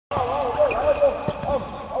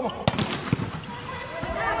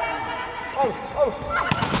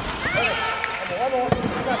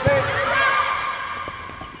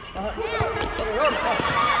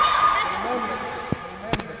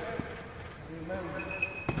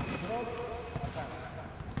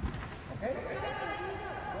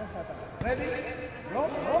Ready? Blow,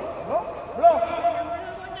 blow, blow, blow.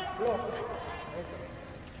 Blow.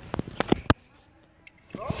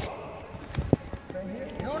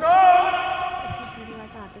 You know.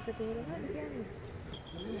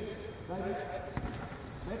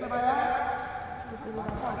 Make a baya.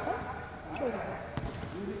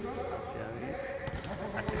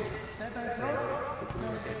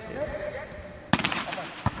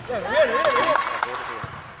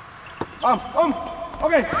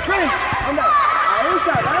 Okay, swing. Anda.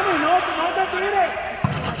 Aisa, dame, no te tires.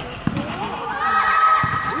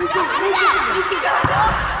 Easy.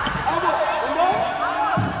 Vamos, vamos.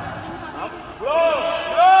 Blow.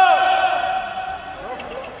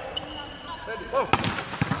 Ready, go.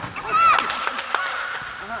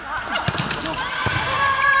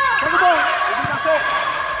 Take the ball. Ready, that's it.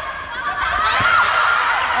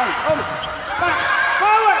 Back.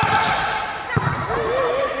 Forward.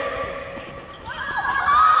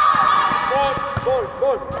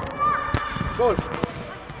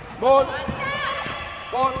 Ball.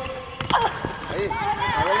 Ahí.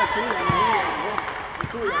 A ver aquí.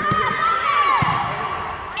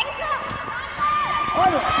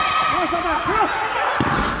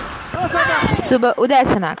 සුබ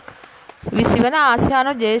උදෑසනක්. 20 වන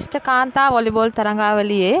ආසියානු ජ්‍යෙෂ්ඨ කාන්තා volleyball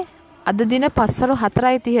තරඟාවලියේ අද දින පස්වරු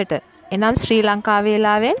 4:30ට එනම් ශ්‍රී ලංකා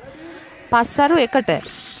වේලාවෙන් පස්වරු 1ට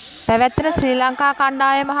පැවැත්වෙන ශ්‍රී ලංකා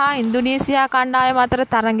කණ්ඩායම හා ඉන්දුනීසියා කණ්ඩායම අතර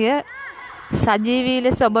තරඟය සජීවී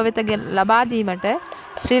ලෙස ඔබ වෙත ලබා දීමට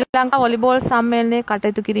ශ්‍රී ලංකා වොලිබෝල් සම්මේලනයේ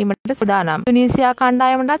කටයුතු කිරීමට සූදානම්. ඉන්දුනීසියා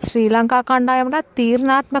කණ්ඩායමටත් ශ්‍රී ලංකා කණ්ඩායමටත්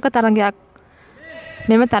තීරණාත්මක තරඟයක්.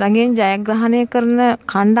 මෙම තරඟයෙන් ජයග්‍රහණය කරන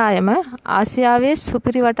කණ්ඩායම ආසියාවේ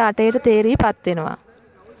සුපිරිවට 8ට තේරීපත් වෙනවා.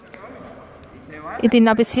 ඉතින්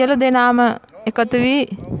අපි සියලු දෙනාම එකතු වී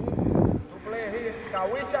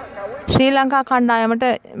ශ්‍රී ලංකා කණ්ඩායමට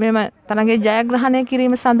මෙම තරඟයේ ජයග්‍රහණය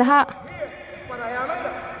කිරීම සඳහා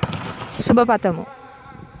සුබ පතමු.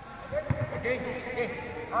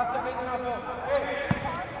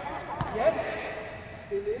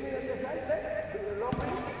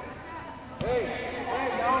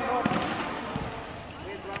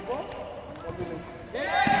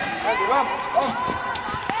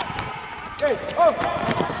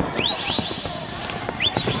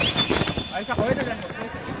 Ahí está,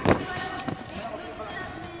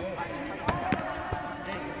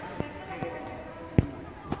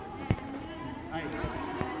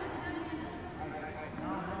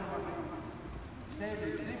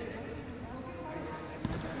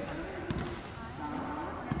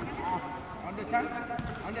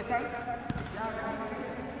 Understand?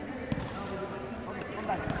 Okay, come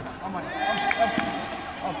back. Come on.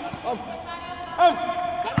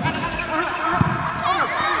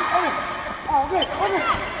 Okay.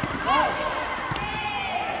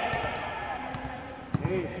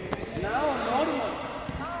 Hey, now normal.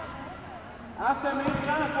 After me,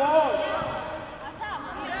 trying to fall.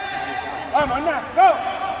 Anna, go.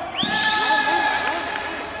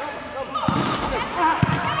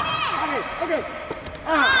 Okay.